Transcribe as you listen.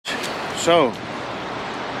So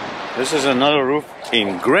this is another roof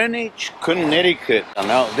in Greenwich, Connecticut. And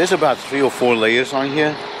now there's about 3 or 4 layers on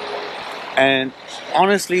here, and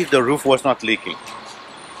honestly the roof was not leaking.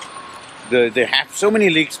 They have so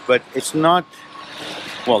many leaks, but it's not,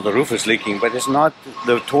 well, the roof is leaking, but it's not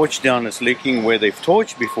the torch down is leaking where they've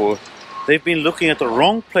torched before. They've been looking at the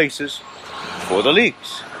wrong places for the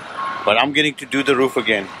leaks. But I'm getting to do the roof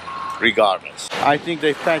again regardless. I think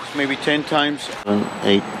they've patched maybe 10 times. 7,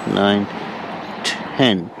 8, 9,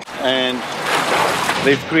 10. And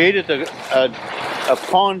they've created a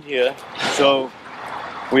pond here. So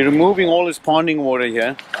we're removing all this ponding water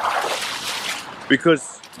here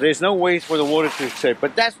because there's no ways for the water to escape.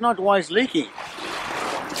 But that's not why it's leaking.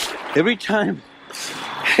 Every time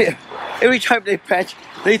they patch,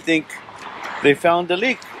 they think they found the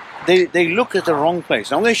leak. They look at the wrong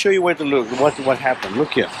place. I'm going to show you where to look. What happened?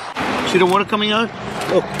 Look here. See the water coming out?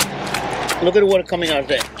 Look at the water coming out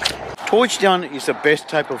there. Torch down is the best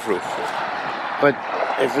type of roof. But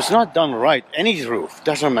if it's not done right, any roof,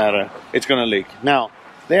 doesn't matter, it's going to leak. Now,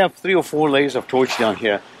 they have 3 or 4 layers of torch down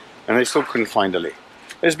here, and they still couldn't find the leak.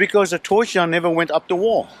 It's because the torch down never went up the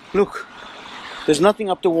wall. Look, there's nothing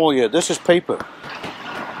up the wall here. This is paper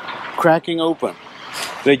cracking open.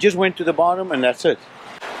 They just went to the bottom and that's it.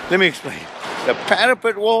 Let me explain. The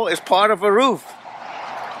parapet wall is part of a roof.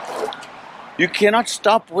 You cannot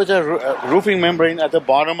stop with a roofing membrane at the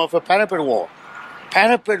bottom of a parapet wall.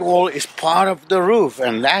 Parapet wall is part of the roof,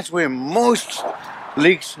 and that's where most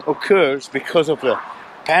leaks occurs, because of the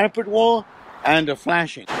parapet wall and the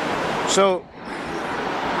flashing. So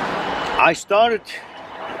I started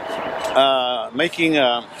making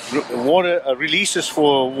water releases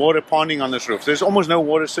for water ponding on this roof. There's almost no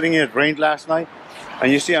water sitting here. It rained last night,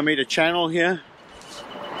 and you see I made a channel here.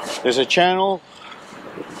 There's a channel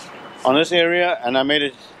on this area, and I made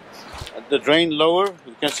it the drain lower.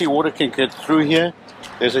 You can see water can get through here.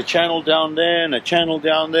 There's a channel down there and a channel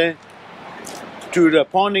down there to the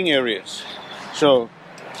ponding areas. So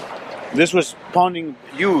this was ponding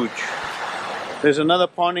huge. There's another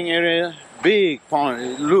ponding area, big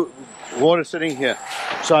pond, water sitting here.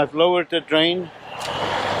 So I've lowered the drain.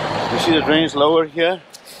 You see the drain's lower here,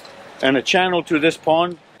 and a channel to this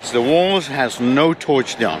pond. So the walls has no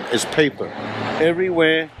torch down. It's paper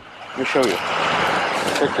everywhere. Let me show you.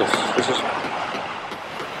 Check this.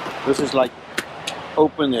 This is like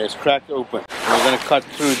open there. It's cracked open. And we're going to cut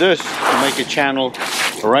through this to make a channel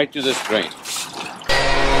right to this drain.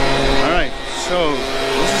 Alright, so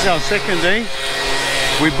this is our second day.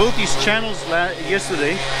 We built these channels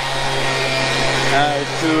yesterday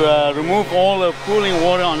to remove all the cooling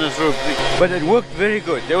water on this roof. But it worked very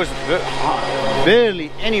good. There was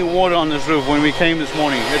barely any water on this roof when we came this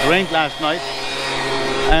morning. It rained last night,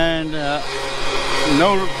 and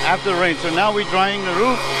no after the rain. So now we're drying the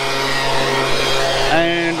roof,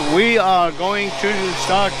 and we are going to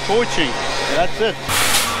start torching. That's it.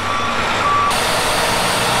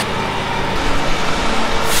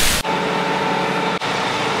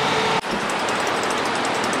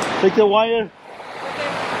 Take the wire.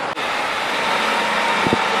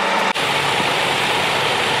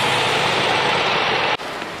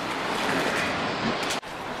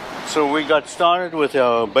 So we got started with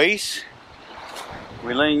our base.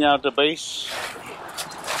 We're laying out the base.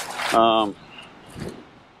 And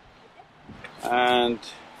I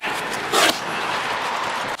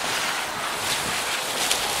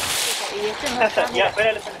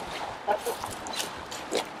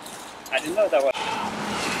didn't know that was.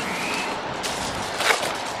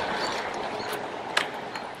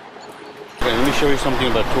 Okay, let me show you something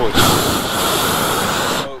about torch.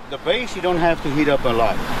 So the base you don't have to heat up a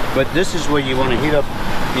lot, but this is where you want to heat up,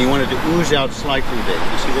 and you want it to ooze out slightly there.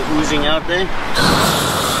 You see the oozing out there?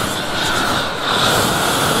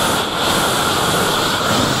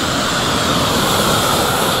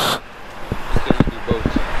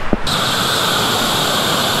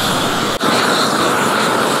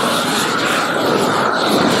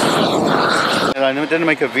 I didn't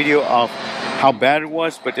make a video of how bad it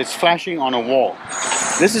was, but it's flashing on a wall.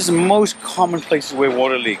 This is the most common places where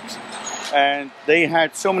water leaks, and they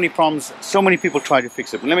had so many problems. So many people tried to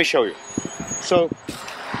fix it. But let me show you. So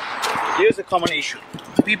here's a common issue.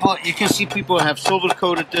 People, you can see people have silver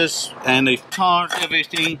coated this, and they've tarred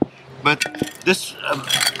everything. But this,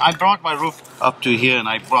 I brought my roof up to here, and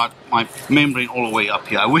I brought my membrane all the way up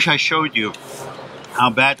here. I wish I showed you how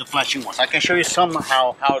bad the flashing was. I can show you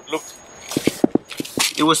somehow how it looked.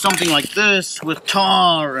 It was something like this with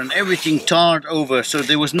tar and everything tarred over, so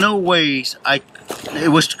there was no ways it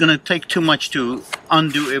was going to take too much to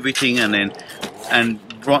undo everything and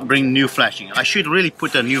bring new flashing. I should really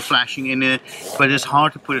put a new flashing in it, but it's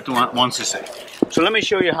hard to put it once a say. So let me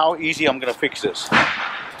show you how easy I'm going to fix this.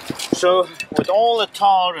 So with all the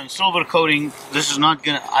tar and silver coating, this is not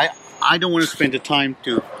going to, I don't want to spend the time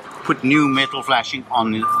to put new metal flashing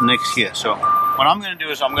on next year. So what I'm going to do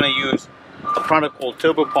is I'm going to use a product called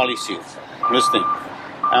Turbo Poly Seal, this thing.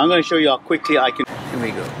 And I'm going to show you how quickly I can, here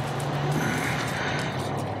we go.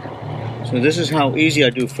 So this is how easy I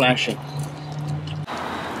do flashing.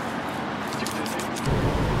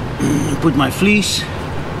 Put my fleece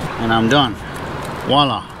and I'm done.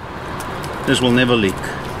 Voila. This will never leak.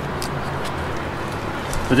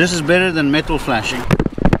 But this is better than metal flashing.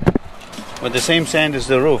 With the same sand as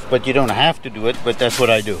the roof, but you don't have to do it, but that's what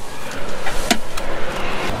I do.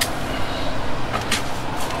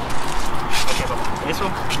 Eso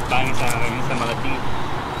va en esa maletín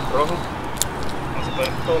rojo. Vamos a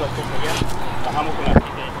poner todas las cosas allá. Bajamos con la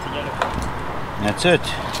señal. That's it.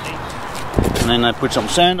 And then I put some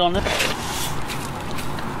sand on it.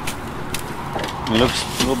 It looks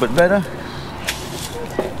a little bit better.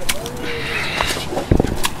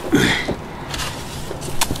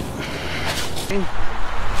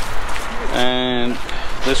 And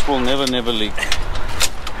this will never leak.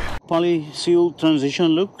 Poly seal transition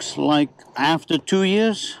looks like after 2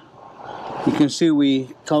 years. You can see we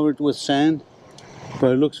covered with sand,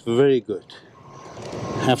 but it looks very good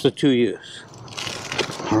after 2 years.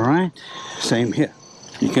 All right, same here.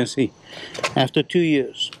 You can see after 2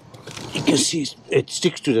 years, you can see it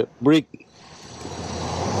sticks to the brick.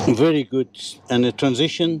 Very good, and the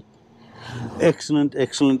transition, excellent,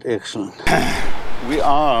 excellent, excellent. We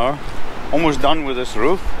are almost done with this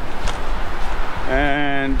roof,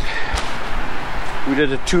 and we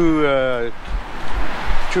did a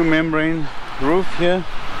two membrane roof here,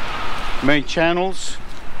 made channels.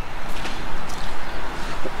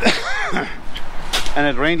 And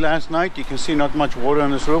it rained last night. You can see not much water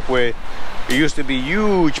on this roof, where there used to be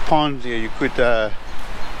huge ponds here. You could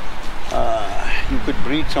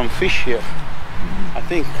breed some fish here. I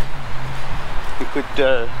think you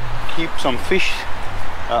could keep some fish,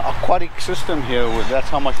 aquatic system here. That's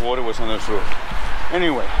how much water was on this roof.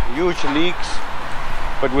 Anyway, huge leaks,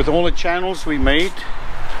 but with all the channels we made,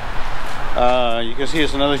 you can see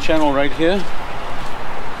there's another channel right here,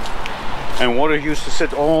 and water used to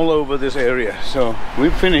sit all over this area. So we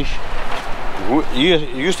finished.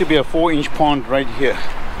 It used to be a 4-inch pond right here,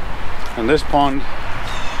 and this pond,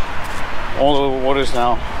 all over water is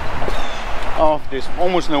now off. There's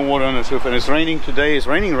almost no water on this roof, and it's raining today. It's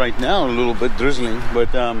raining right now, a little bit drizzling,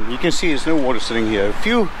 but you can see there's no water sitting here. A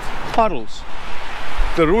few puddles.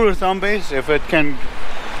 The rule of thumb is, if it can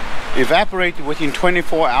evaporate within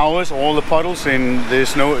 24 hours, all the puddles, then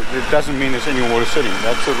there's no, it doesn't mean there's any water sitting.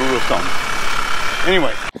 That's the rule of thumb.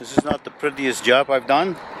 Anyway, this is not the prettiest job I've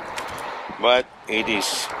done, but it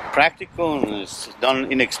is practical and it's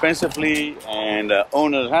done inexpensively, and the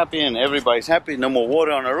owner's happy and everybody's happy. No more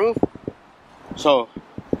water on the roof. So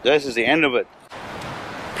this is the end of it.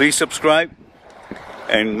 Please subscribe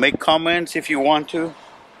and make comments if you want to,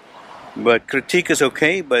 but critique is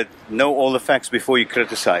okay, but know all the facts before you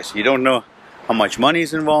criticize. You don't know how much money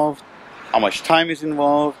is involved, how much time is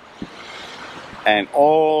involved, and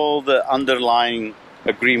all the underlying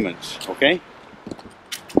agreements. Okay.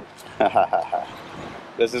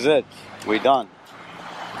 This is it. We're done.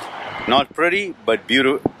 Not pretty, but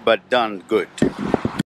beautiful, but done good.